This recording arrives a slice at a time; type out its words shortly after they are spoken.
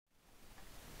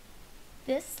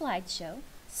This slideshow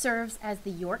serves as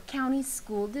the York County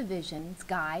School Division's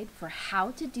guide for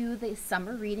how to do the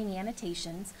summer reading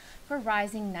annotations for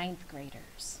rising ninth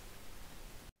graders.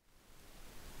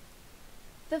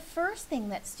 The first thing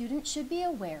that students should be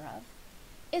aware of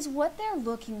is what they're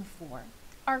looking for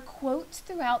are quotes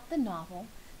throughout the novel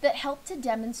that help to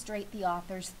demonstrate the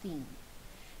author's theme.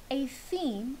 A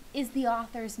theme is the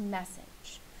author's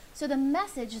message. So the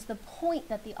message is the point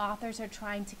that the authors are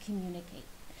trying to communicate,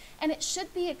 and it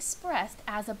should be expressed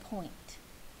as a point.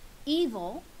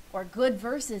 Evil, or good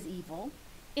versus evil,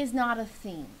 is not a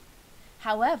theme.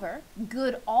 However,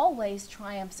 good always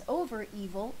triumphs over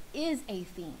evil is a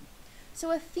theme.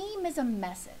 So a theme is a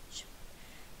message.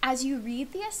 As you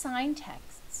read the assigned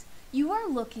texts, you are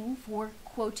looking for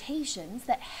quotations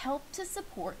that help to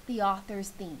support the author's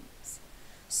themes.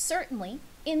 Certainly,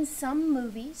 in some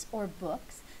movies or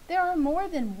books, there are more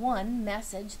than one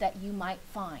message that you might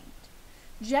find.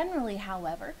 Generally,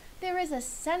 however, there is a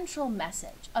central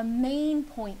message, a main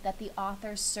point that the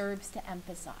author serves to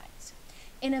emphasize.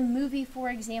 In a movie, for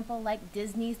example, like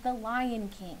Disney's The Lion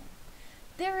King,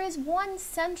 there is one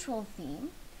central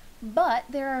theme, but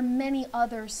there are many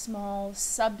other small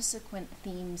subsequent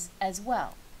themes as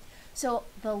well. So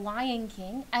The Lion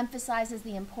King emphasizes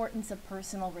the importance of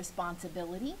personal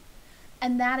responsibility,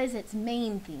 and that is its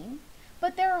main theme,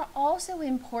 but there are also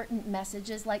important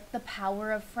messages like the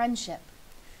power of friendship,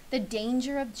 the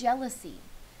danger of jealousy,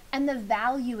 and the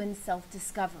value in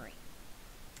self-discovery.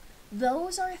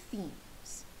 Those are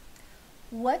themes.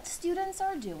 What students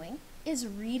are doing is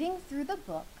reading through the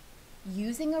book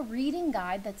using a reading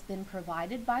guide that's been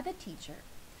provided by the teacher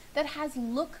that has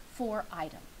look for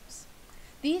items.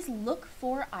 These look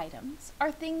for items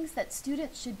are things that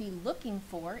students should be looking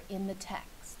for in the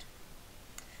text.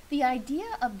 The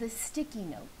idea of the sticky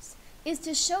notes is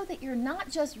to show that you're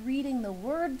not just reading the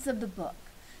words of the book,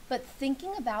 but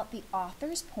thinking about the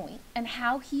author's point and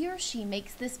how he or she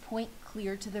makes this point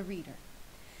clear to the reader.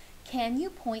 Can you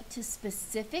point to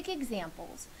specific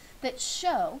examples that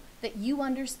show that you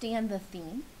understand the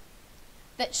theme,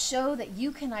 that show that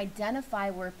you can identify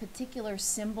where particular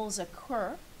symbols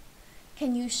occur?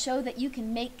 Can you show that you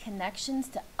can make connections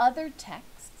to other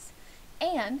texts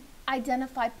and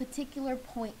identify particular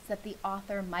points that the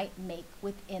author might make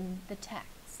within the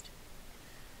text?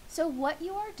 So what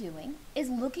you are doing is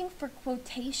looking for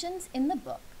quotations in the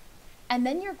book, and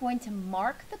then you're going to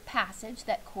mark the passage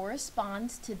that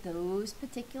corresponds to those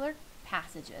particular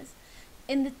passages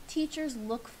in the teacher's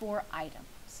look for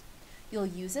items. You'll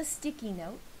use a sticky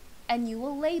note and you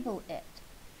will label it.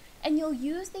 And you'll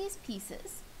use these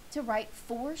pieces to write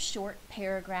 4 short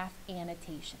paragraph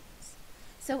annotations.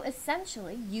 So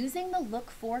essentially, using the look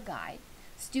for guide,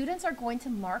 students are going to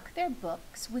mark their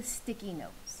books with sticky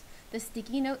notes. The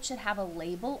sticky note should have a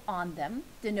label on them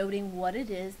denoting what it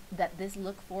is that this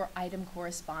look for item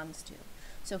corresponds to.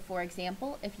 So for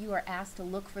example, if you are asked to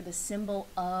look for the symbol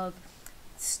of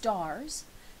stars,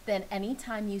 then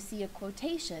anytime you see a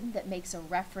quotation that makes a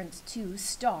reference to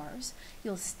stars,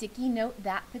 you'll sticky note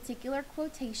that particular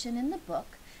quotation in the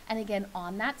book, and again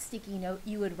on that sticky note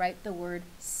you would write the word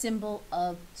symbol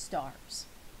of stars.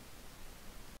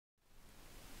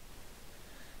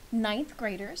 Ninth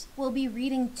graders will be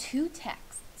reading 2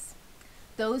 texts.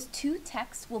 Those 2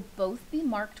 texts will both be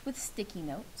marked with sticky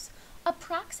notes,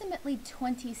 approximately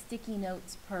 20 sticky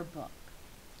notes per book.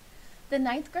 The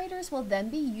ninth graders will then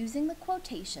be using the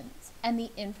quotations and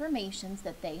the informations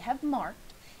that they have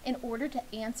marked in order to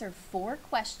answer 4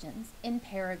 questions in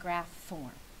paragraph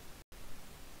form.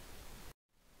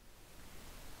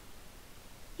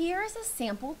 Here is a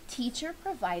sample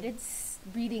teacher-provided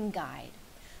reading guide.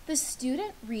 The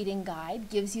student reading guide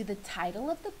gives you the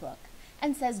title of the book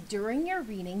and says during your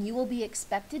reading you will be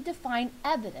expected to find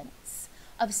evidence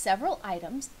of several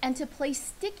items and to place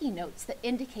sticky notes that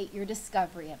indicate your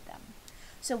discovery of them.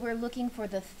 So we're looking for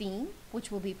the theme,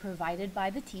 which will be provided by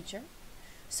the teacher,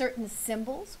 certain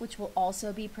symbols, which will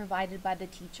also be provided by the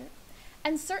teacher,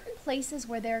 and certain places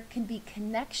where there can be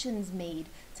connections made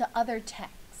to other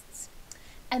texts.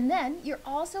 And then you're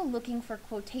also looking for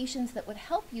quotations that would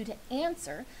help you to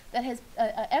answer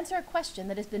a question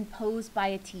that has been posed by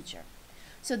a teacher.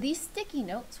 So these sticky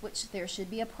notes, which there should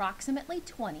be approximately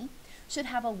 20, should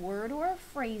have a word or a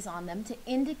phrase on them to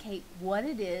indicate what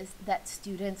it is that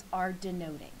students are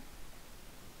denoting.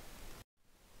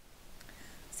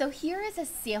 So here is a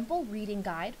sample reading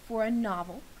guide for a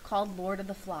novel called Lord of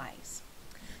the Flies.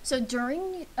 So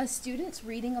during a student's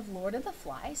reading of Lord of the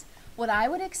Flies, what I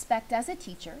would expect as a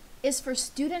teacher is for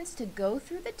students to go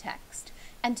through the text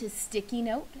and to sticky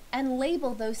note and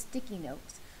label those sticky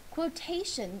notes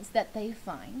quotations that they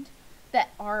find that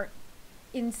are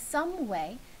in some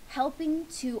way helping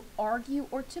to argue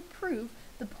or to prove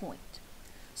the point.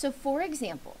 So for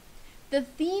example, the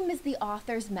theme is the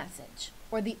author's message,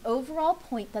 or the overall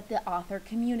point that the author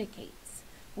communicates.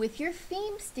 With your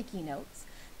theme sticky notes,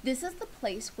 this is the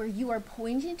place where you are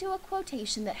pointing to a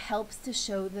quotation that helps to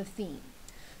show the theme.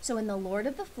 So in The Lord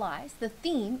of the Flies, the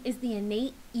theme is the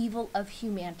innate evil of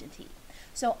humanity.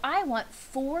 So I want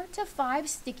 4 to 5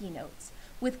 sticky notes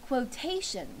with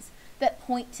quotations that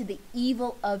point to the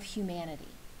evil of humanity.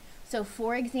 So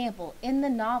for example, in the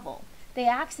novel, they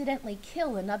accidentally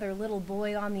kill another little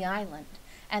boy on the island,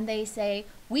 and they say,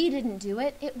 "We didn't do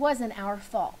it, it wasn't our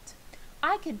fault."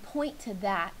 I could point to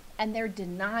that and their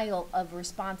denial of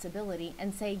responsibility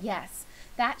and say, yes,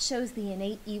 that shows the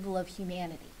innate evil of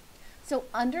humanity. So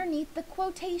underneath the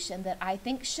quotation that I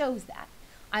think shows that,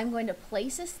 I'm going to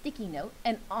place a sticky note,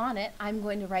 and on it I'm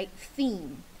going to write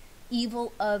theme,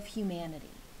 evil of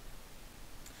humanity.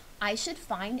 I should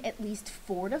find at least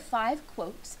 4 to 5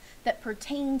 quotes that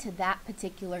pertain to that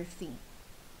particular theme.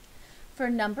 For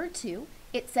number 2,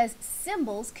 it says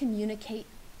symbols communicate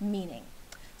meaning.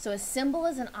 So a symbol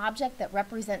is an object that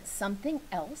represents something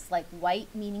else, like white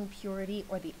meaning purity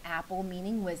or the apple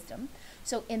meaning wisdom.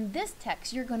 So in this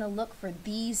text, you're going to look for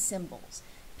these symbols: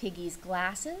 Piggy's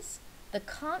glasses, the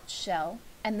conch shell,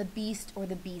 and the beast or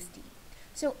the beastie.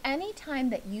 So anytime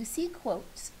that you see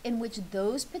quotes in which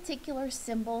those particular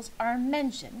symbols are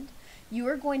mentioned, you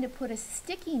are going to put a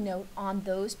sticky note on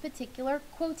those particular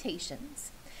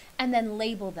quotations and then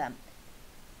label them.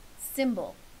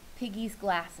 Symbol, Piggy's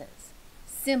glasses.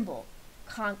 Symbol,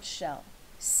 conch shell.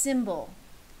 Symbol,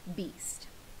 beast.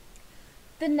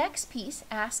 The next piece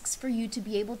asks for you to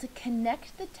be able to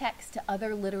connect the text to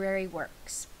other literary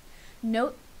works.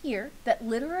 Note here that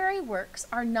literary works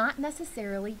are not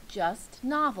necessarily just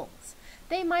novels.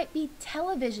 They might be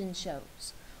television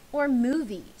shows, or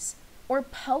movies, or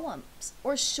poems,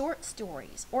 or short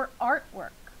stories, or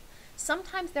artwork.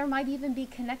 Sometimes there might even be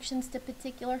connections to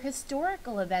particular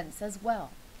historical events as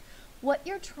well. What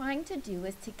you're trying to do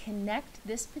is to connect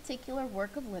this particular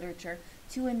work of literature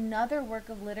to another work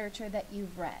of literature that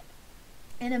you've read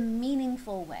in a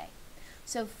meaningful way.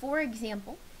 So for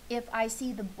example, if I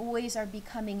see the boys are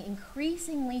becoming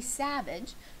increasingly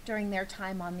savage during their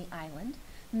time on the island,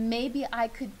 maybe I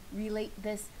could relate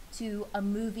this to a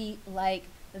movie like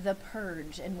The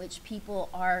Purge, in which people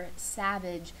are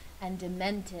savage and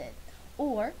demented.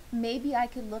 Or maybe I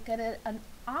could look at an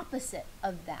opposite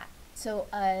of that. So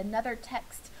another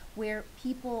text where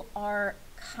people are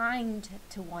kind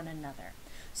to one another.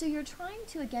 So you're trying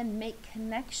to, again, make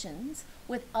connections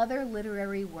with other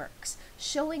literary works,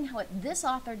 showing how what this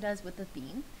author does with the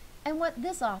theme and what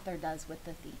this author does with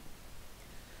the theme.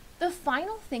 The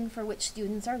final thing for which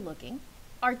students are looking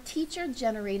are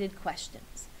teacher-generated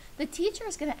questions. The teacher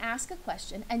is going to ask a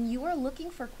question, and you are looking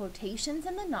for quotations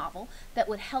in the novel that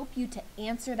would help you to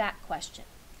answer that question.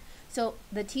 So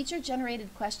the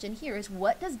teacher-generated question here is,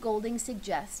 what does Golding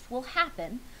suggest will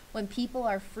happen when people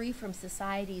are free from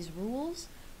society's rules,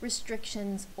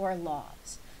 restrictions, or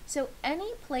laws? So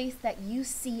any place that you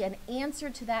see an answer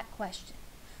to that question.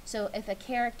 So if a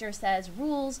character says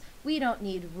rules, we don't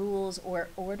need rules or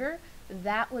order,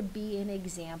 that would be an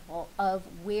example of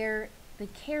where the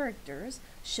characters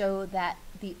show that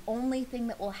the only thing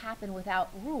that will happen without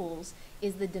rules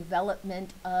is the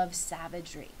development of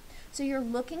savagery. So you're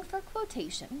looking for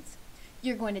quotations.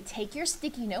 You're going to take your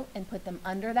sticky note and put them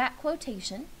under that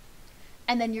quotation,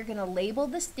 and then you're going to label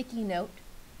the sticky note,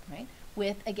 right,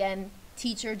 with, again,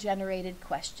 teacher-generated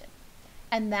question.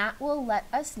 And that will let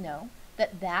us know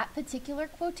that that particular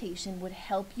quotation would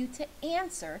help you to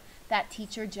answer that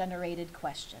teacher-generated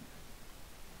question.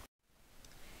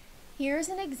 Here's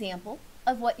an example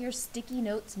of what your sticky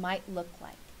notes might look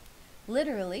like.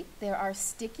 Literally, there are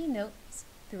sticky notes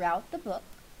throughout the book,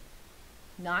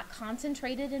 not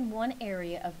concentrated in one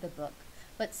area of the book,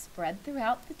 but spread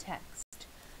throughout the text,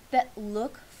 that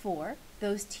look for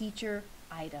those teacher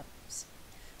items.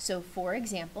 So for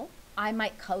example, I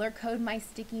might color code my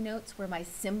sticky notes where my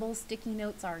symbol sticky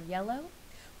notes are yellow,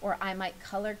 or I might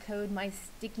color code my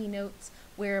sticky notes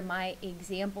where my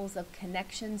examples of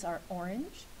connections are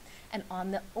orange. And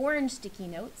on the orange sticky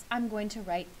notes, I'm going to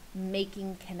write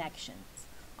making connections.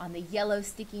 On the yellow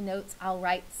sticky notes, I'll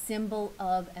write symbol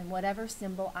of, and whatever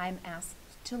symbol I'm asked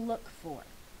to look for.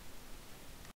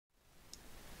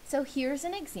 So here's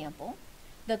an example.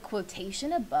 The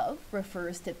quotation above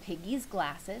refers to Piggy's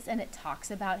glasses, and it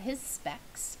talks about his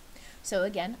specs. So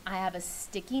again, I have a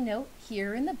sticky note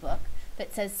here in the book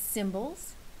that says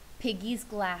symbols, Piggy's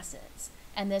glasses.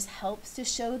 And this helps to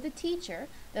show the teacher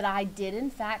that I did in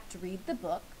fact read the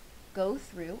book go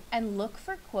through and look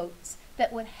for quotes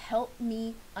that would help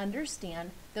me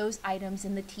understand those items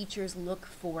in the teacher's Look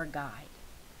For guide.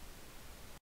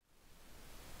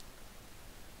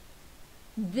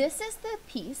 This is the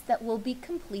piece that will be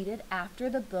completed after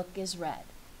the book is read.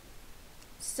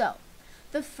 So,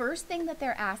 the first thing that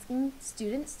they're asking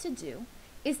students to do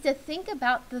is to think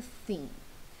about the theme.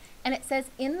 And it says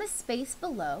in the space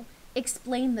below,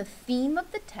 explain the theme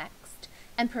of the text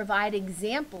and provide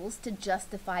examples to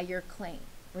justify your claim.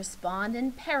 Respond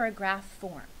in paragraph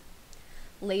form.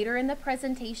 Later in the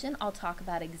presentation, I'll talk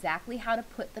about exactly how to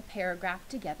put the paragraph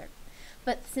together.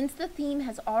 But since the theme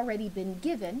has already been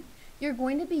given, you're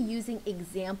going to be using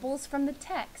examples from the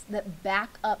text that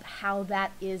back up how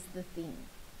that is the theme.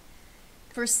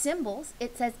 For symbols,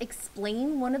 it says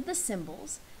explain one of the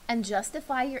symbols and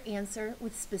justify your answer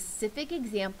with specific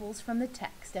examples from the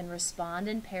text and respond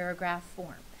in paragraph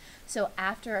form. So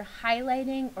after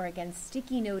highlighting or again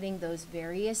sticky noting those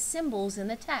various symbols in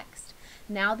the text,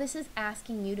 now this is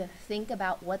asking you to think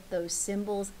about what those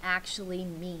symbols actually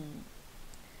mean.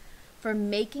 For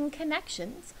making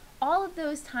connections, all of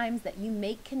those times that you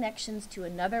make connections to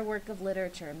another work of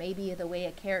literature, maybe the way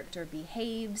a character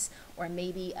behaves, or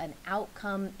maybe an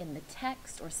outcome in the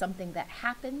text, or something that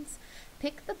happens,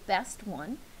 pick the best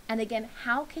one. And again,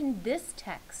 how can this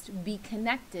text be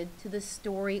connected to the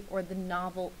story or the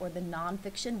novel or the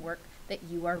nonfiction work that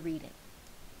you are reading?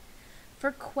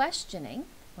 For questioning,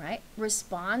 right,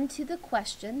 respond to the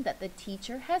question that the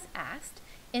teacher has asked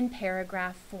in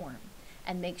paragraph form.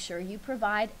 And make sure you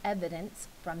provide evidence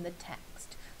from the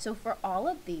text. So for all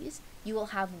of these, you will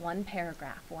have one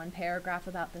paragraph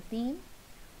about the theme,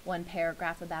 one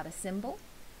paragraph about a symbol,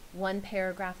 one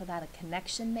paragraph about a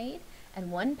connection made,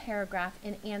 and one paragraph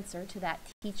in answer to that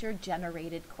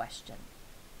teacher-generated question.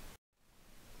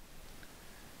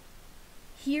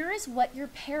 Here is what your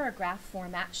paragraph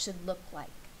format should look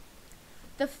like.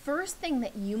 The first thing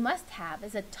that you must have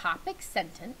is a topic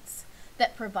sentence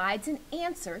that provides an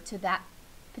answer to that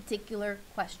particular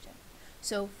question.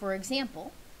 So for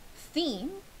example,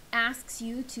 theme asks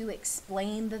you to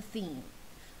explain the theme.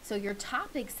 So your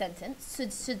topic sentence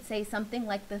should say something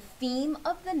like the theme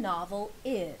of the novel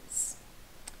is.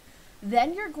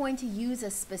 Then you're going to use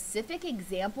a specific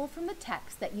example from the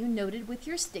text that you noted with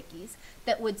your stickies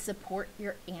that would support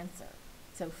your answer.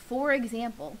 So for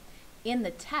example, in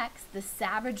the text, the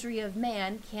savagery of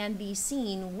man can be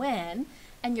seen when,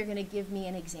 and you're going to give me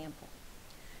an example.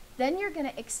 Then you're going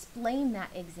to explain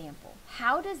that example.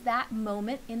 How does that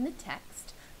moment in the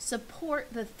text support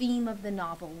the theme of the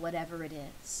novel, whatever it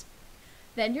is?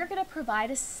 Then you're going to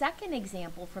provide a second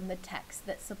example from the text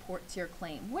that supports your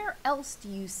claim. Where else do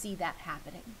you see that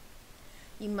happening?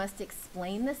 You must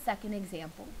explain the second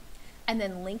example and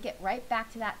then link it right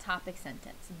back to that topic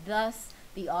sentence. Thus,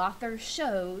 the author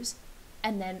shows,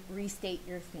 and then restate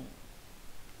your theme.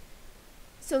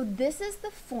 So this is the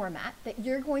format that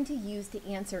you're going to use to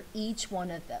answer each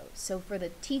one of those. So for the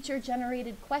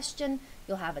teacher-generated question,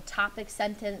 you'll have a topic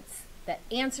sentence that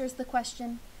answers the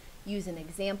question, use an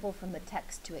example from the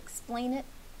text to explain it,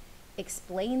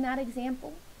 explain that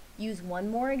example, use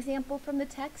one more example from the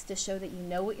text to show that you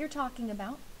know what you're talking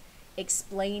about,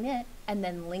 explain it, and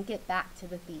then link it back to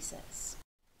the thesis.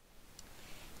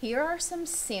 Here are some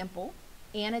sample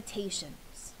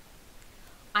annotations.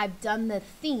 I've done the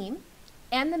theme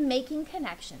and the making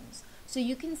connections, so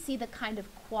you can see the kind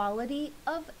of quality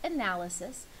of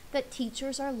analysis that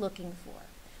teachers are looking for.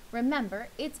 Remember,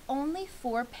 it's only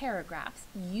 4 paragraphs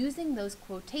using those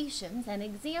quotations and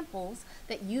examples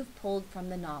that you've pulled from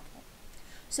the novel.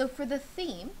 So for the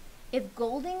theme, if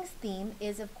Golding's theme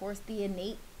is, of course, the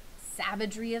innate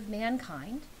savagery of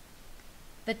mankind,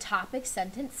 the topic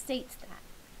sentence states that.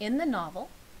 In the novel,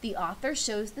 the author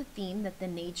shows the theme that the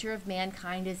nature of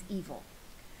mankind is evil.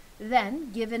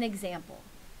 Then, give an example.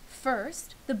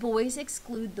 First, the boys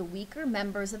exclude the weaker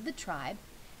members of the tribe,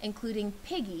 including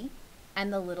Piggy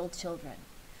and the little children.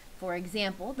 For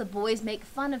example, the boys make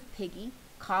fun of Piggy,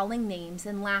 calling names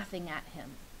and laughing at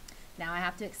him. Now I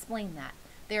have to explain that.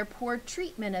 Their poor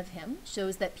treatment of him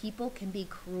shows that people can be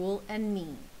cruel and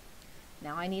mean.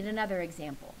 Now I need another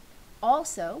example.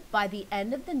 Also, by the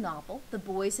end of the novel, the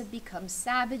boys have become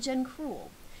savage and cruel.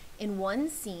 In one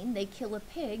scene, they kill a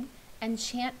pig and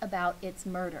chant about its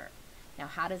murder. Now,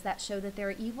 how does that show that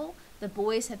they're evil? The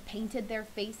boys have painted their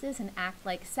faces and act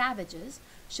like savages,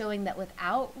 showing that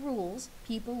without rules,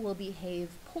 people will behave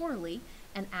poorly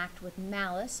and act with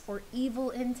malice or evil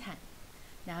intent.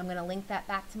 Now, I'm going to link that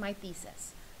back to my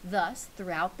thesis. Thus,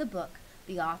 throughout the book,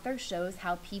 the author shows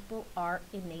how people are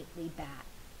innately bad.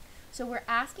 So we're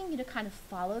asking you to kind of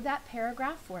follow that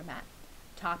paragraph format.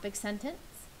 Topic sentence,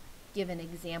 Give an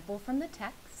example from the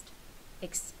text,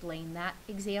 explain that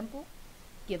example,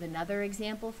 give another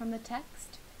example from the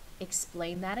text,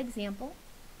 explain that example,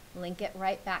 link it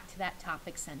right back to that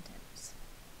topic sentence.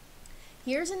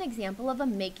 Here's an example of a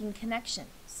making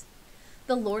connections.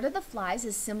 The Lord of the Flies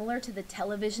is similar to the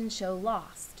television show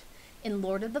Lost. In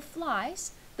Lord of the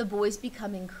Flies, the boys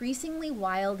become increasingly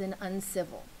wild and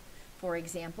uncivil. For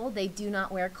example, they do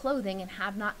not wear clothing and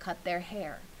have not cut their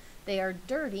hair. They are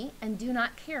dirty and do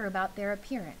not care about their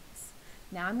appearance.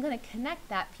 Now I'm going to connect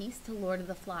that piece to Lord of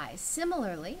the Flies.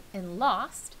 Similarly, in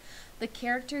Lost, the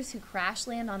characters who crash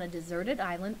land on a deserted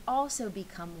island also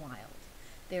become wild.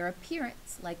 Their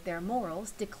appearance, like their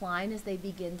morals, decline as they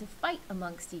begin to fight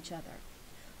amongst each other.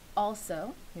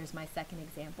 Also, here's my second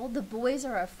example, the boys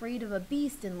are afraid of a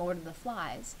beast in Lord of the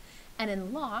Flies, and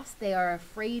in Lost, they are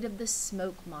afraid of the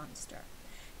smoke monster.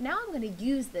 Now I'm going to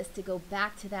use this to go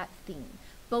back to that theme.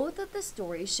 Both of the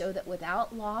stories show that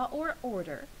without law or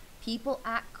order, people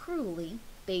act cruelly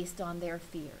based on their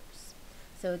fears.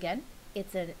 So again,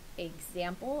 it's an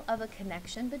example of a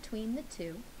connection between the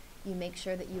two. You make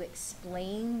sure that you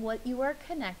explain what you are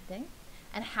connecting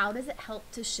and how does it help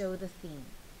to show the theme.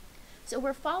 So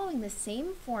we're following the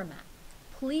same format.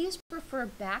 Please refer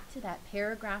back to that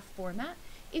paragraph format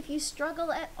if you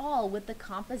struggle at all with the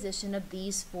composition of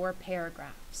these 4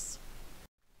 paragraphs.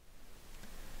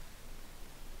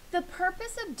 The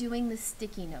purpose of doing the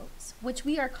sticky notes, which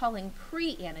we are calling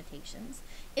pre-annotations,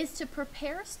 is to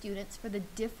prepare students for the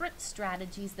different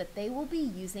strategies that they will be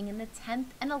using in the 10th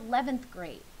and 11th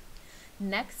grade.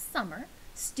 Next summer,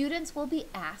 students will be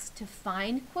asked to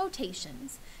find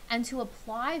quotations and to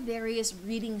apply various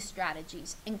reading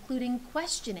strategies, including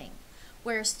questioning,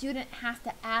 where a student has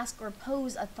to ask or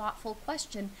pose a thoughtful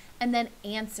question and then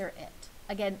answer it.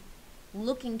 Again,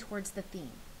 looking towards the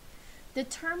theme.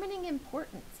 Determining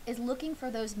importance is looking for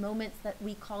those moments that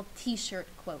we call t-shirt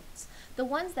quotes, the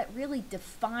ones that really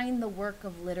define the work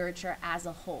of literature as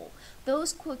a whole.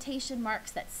 Those quotation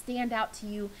marks that stand out to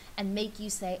you and make you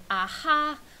say,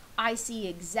 aha, I see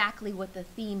exactly what the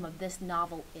theme of this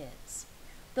novel is.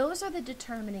 Those are the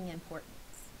determining importance.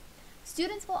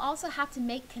 Students will also have to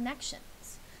make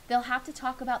connections. They'll have to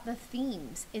talk about the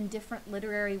themes in different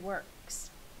literary works.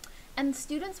 And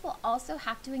students will also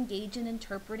have to engage in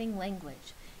interpreting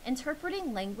language.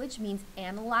 Interpreting language means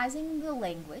analyzing the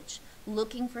language,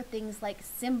 looking for things like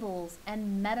symbols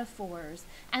and metaphors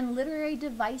and literary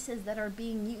devices that are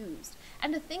being used,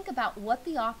 and to think about what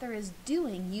the author is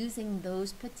doing using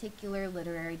those particular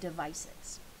literary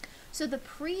devices. So the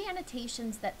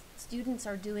pre-annotations that students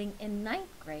are doing in 9th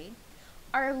grade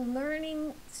are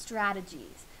learning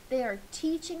strategies. They are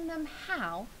teaching them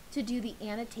how to do the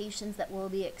annotations that will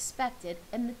be expected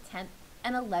in the 10th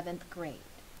and 11th grade.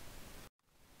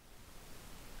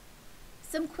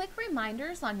 Some quick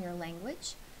reminders on your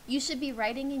language. You should be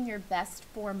writing in your best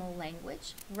formal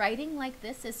language. Writing like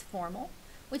this is formal,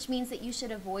 which means that you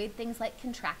should avoid things like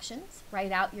contractions.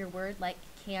 Write out your word like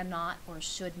cannot or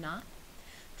should not.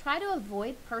 Try to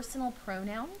avoid personal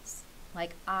pronouns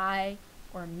like I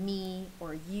or me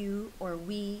or you or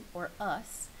we or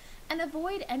us, and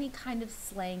avoid any kind of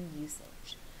slang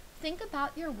usage. Think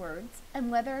about your words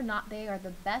and whether or not they are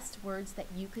the best words that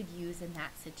you could use in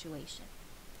that situation.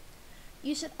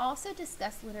 You should also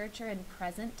discuss literature in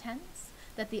present tense,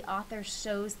 that the author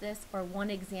shows this or one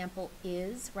example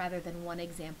is rather than one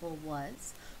example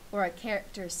was, or a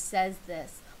character says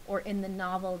this, or in the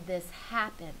novel this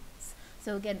happens.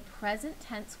 So again, present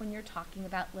tense when you're talking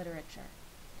about literature.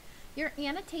 Your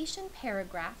annotation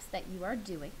paragraphs that you are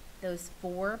doing, those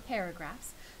 4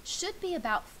 paragraphs, should be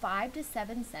about 5 to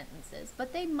 7 sentences,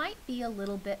 but they might be a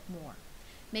little bit more.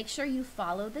 Make sure you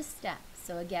follow the steps.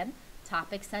 So again,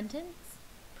 topic sentence,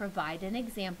 provide an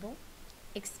example,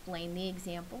 explain the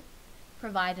example,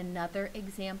 provide another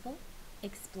example,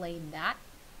 explain that,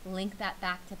 link that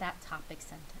back to that topic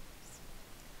sentence.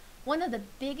 One of the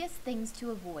biggest things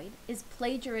to avoid is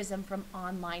plagiarism from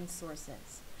online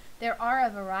sources. There are a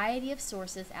variety of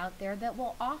sources out there that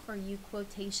will offer you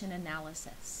quotation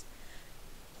analysis.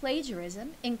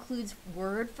 Plagiarism includes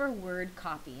word-for-word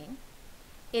copying.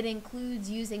 It includes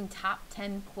using top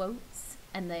 10 quotes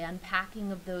and the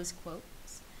unpacking of those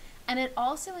quotes. And it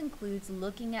also includes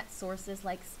looking at sources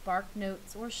like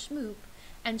SparkNotes or Shmoop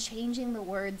and changing the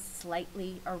words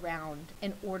slightly around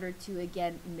in order to,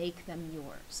 again, make them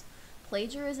yours.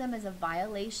 Plagiarism is a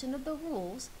violation of the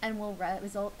rules and will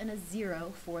result in a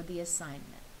 0 for the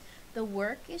assignment. The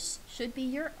work should be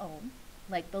your own,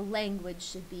 like the language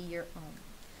should be your own.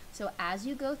 So as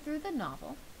you go through the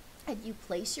novel and you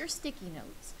place your sticky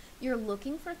notes, you're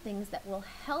looking for things that will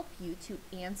help you to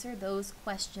answer those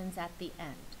questions at the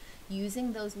end.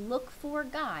 using those look for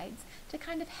guides to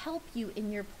kind of help you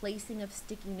in your placing of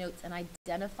sticky notes and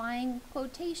identifying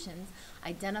quotations,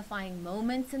 identifying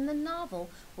moments in the novel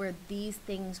where these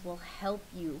things will help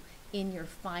you in your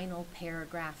final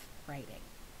paragraph writing.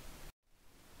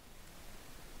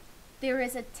 There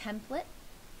is a template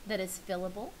that is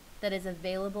fillable that is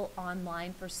available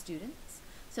online for students,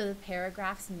 so the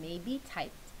paragraphs may be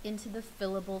typed into the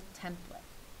fillable template.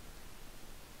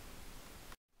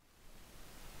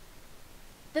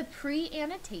 The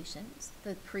pre-annotations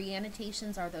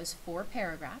are those 4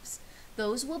 paragraphs.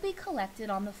 Those will be collected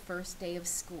on the first day of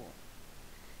school.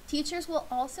 Teachers will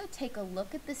also take a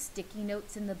look at the sticky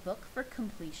notes in the book for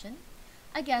completion.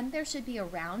 Again, there should be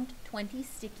around 20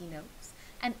 sticky notes,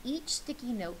 and each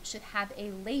sticky note should have a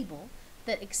label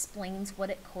that explains what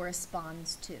it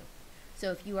corresponds to.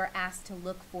 So if you are asked to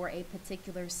look for a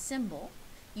particular symbol,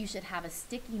 you should have a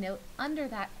sticky note under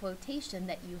that quotation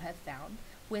that you have found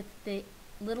with the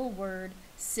little word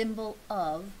symbol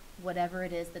of whatever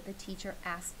it is that the teacher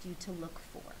asked you to look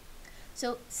for.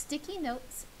 So sticky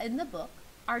notes in the book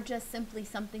are just simply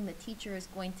something the teacher is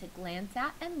going to glance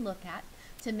at and look at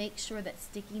to make sure that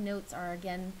sticky notes are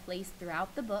again placed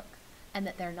throughout the book, and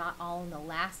that they're not all in the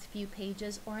last few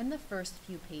pages or in the first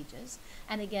few pages.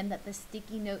 And again, that the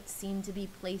sticky notes seem to be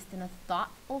placed in a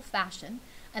thoughtful fashion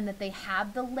and that they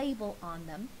have the label on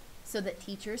them so that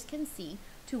teachers can see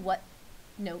to what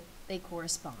note they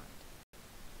correspond.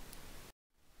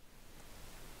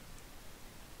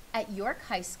 At York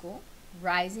High School,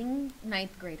 rising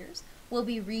 9th graders will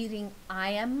be reading I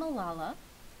Am Malala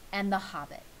and The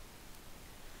Hobbit.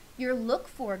 Your look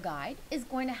for guide is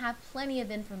going to have plenty of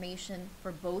information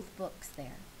for both books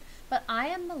there. But I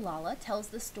Am Malala tells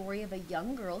the story of a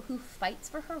young girl who fights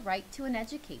for her right to an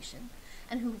education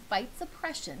and who fights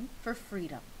oppression for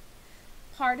freedom.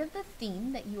 Part of the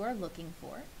theme that you are looking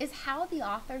for is how the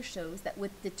author shows that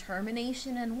with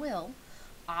determination and will,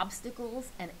 obstacles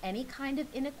and any kind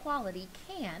of inequality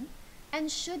can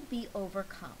and should be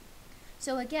overcome.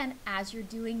 So again, as you're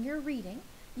doing your reading,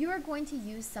 you are going to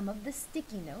use some of the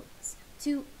sticky notes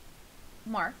to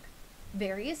mark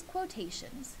various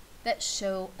quotations that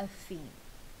show a theme.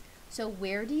 So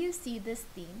where do you see this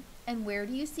theme and where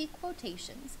do you see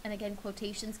quotations? And again,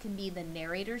 quotations can be the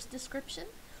narrator's description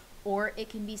or it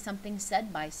can be something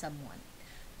said by someone.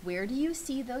 Where do you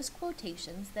see those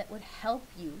quotations that would help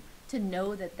you to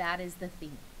know that that is the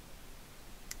theme?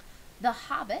 The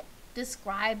Hobbit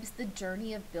describes the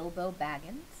journey of Bilbo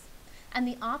Baggins, and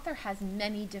the author has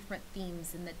many different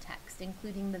themes in the text,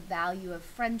 including the value of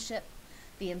friendship,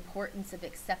 the importance of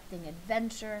accepting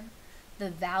adventure, the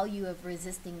value of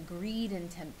resisting greed and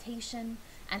temptation,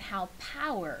 and how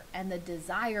power and the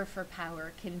desire for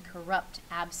power can corrupt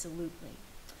absolutely.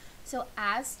 So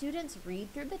as students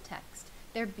read through the text,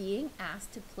 they're being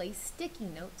asked to place sticky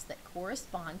notes that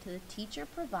correspond to the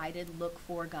teacher-provided Look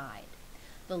For guide.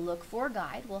 The Look For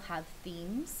guide will have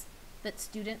themes that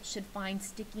students should find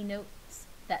sticky notes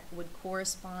that would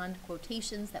correspond,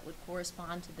 quotations that would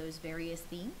correspond to those various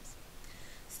themes.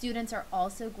 Students are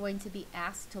also going to be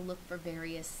asked to look for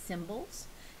various symbols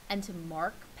and to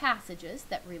mark passages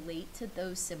that relate to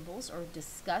those symbols or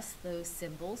discuss those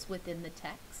symbols within the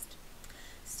text.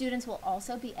 Students will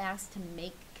also be asked to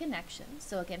make connections.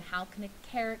 So again, how can a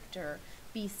character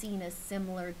be seen as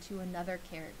similar to another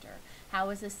character?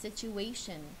 How is a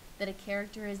situation that a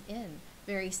character is in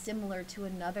very similar to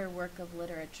another work of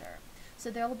literature? So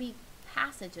there will be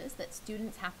passages that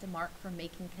students have to mark for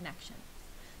making connections.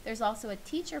 There's also a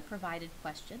teacher-provided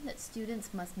question that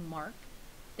students must mark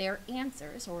their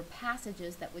answers or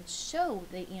passages that would show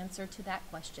the answer to that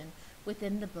question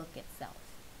within the book itself.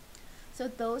 So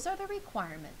those are the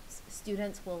requirements.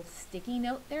 Students will sticky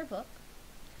note their book.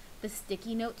 The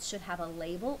sticky notes should have a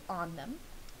label on them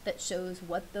that shows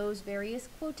what those various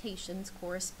quotations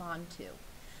correspond to.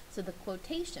 So the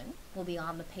quotation will be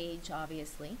on the page,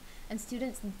 obviously, and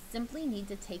students simply need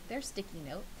to take their sticky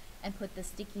note and put the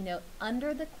sticky note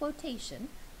under the quotation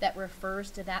that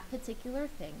refers to that particular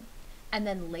thing, and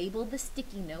then label the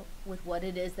sticky note with what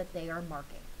it is that they are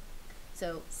marking.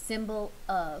 So symbol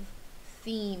of,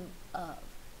 theme of,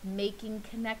 making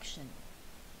connection.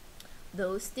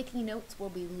 Those sticky notes will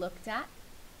be looked at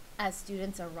as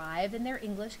students arrive in their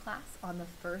English class on the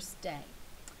first day.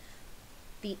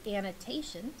 The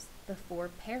annotations, the 4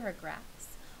 paragraphs,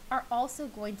 are also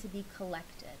going to be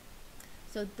collected.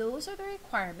 So those are the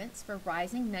requirements for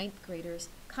rising 9th graders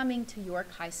coming to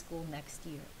York High School next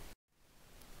year.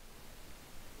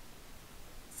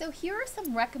 So here are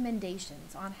some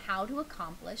recommendations on how to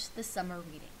accomplish the summer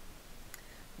reading.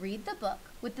 Read the book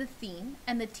with the theme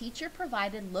and the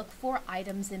teacher-provided look for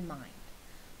items in mind.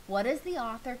 What is the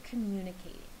author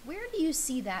communicating? Where do you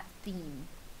see that theme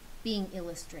being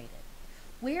illustrated?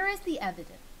 Where is the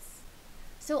evidence?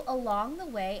 So along the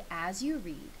way, as you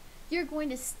read, you're going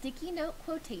to sticky note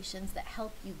quotations that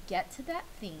help you get to that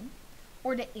theme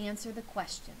or to answer the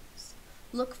questions.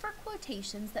 Look for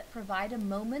quotations that provide a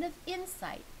moment of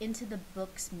insight into the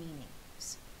book's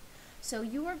meanings. So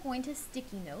you are going to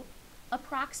sticky note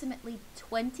approximately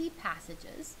 20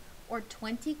 passages or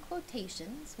 20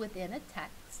 quotations within a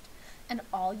text, and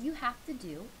all you have to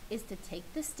do is to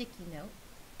take the sticky note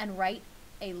and write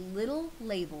a little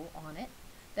label on it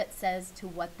that says to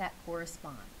what that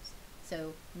corresponds.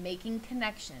 So making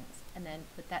connections, and then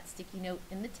put that sticky note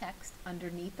in the text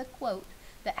underneath a quote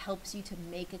that helps you to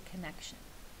make a connection.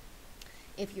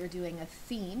 If you're doing a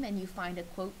theme and you find a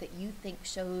quote that you think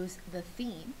shows the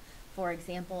theme, for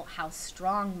example, how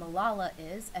strong Malala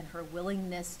is and her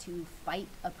willingness to fight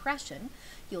oppression,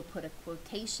 you'll put a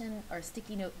quotation or a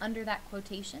sticky note under that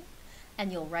quotation,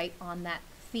 and you'll write on that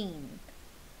theme.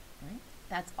 Right?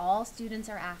 That's all students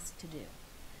are asked to do.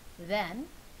 Then,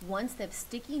 once they've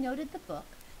sticky noted the book,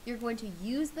 you're going to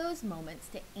use those moments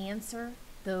to answer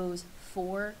those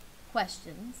 4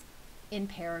 questions in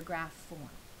paragraph form.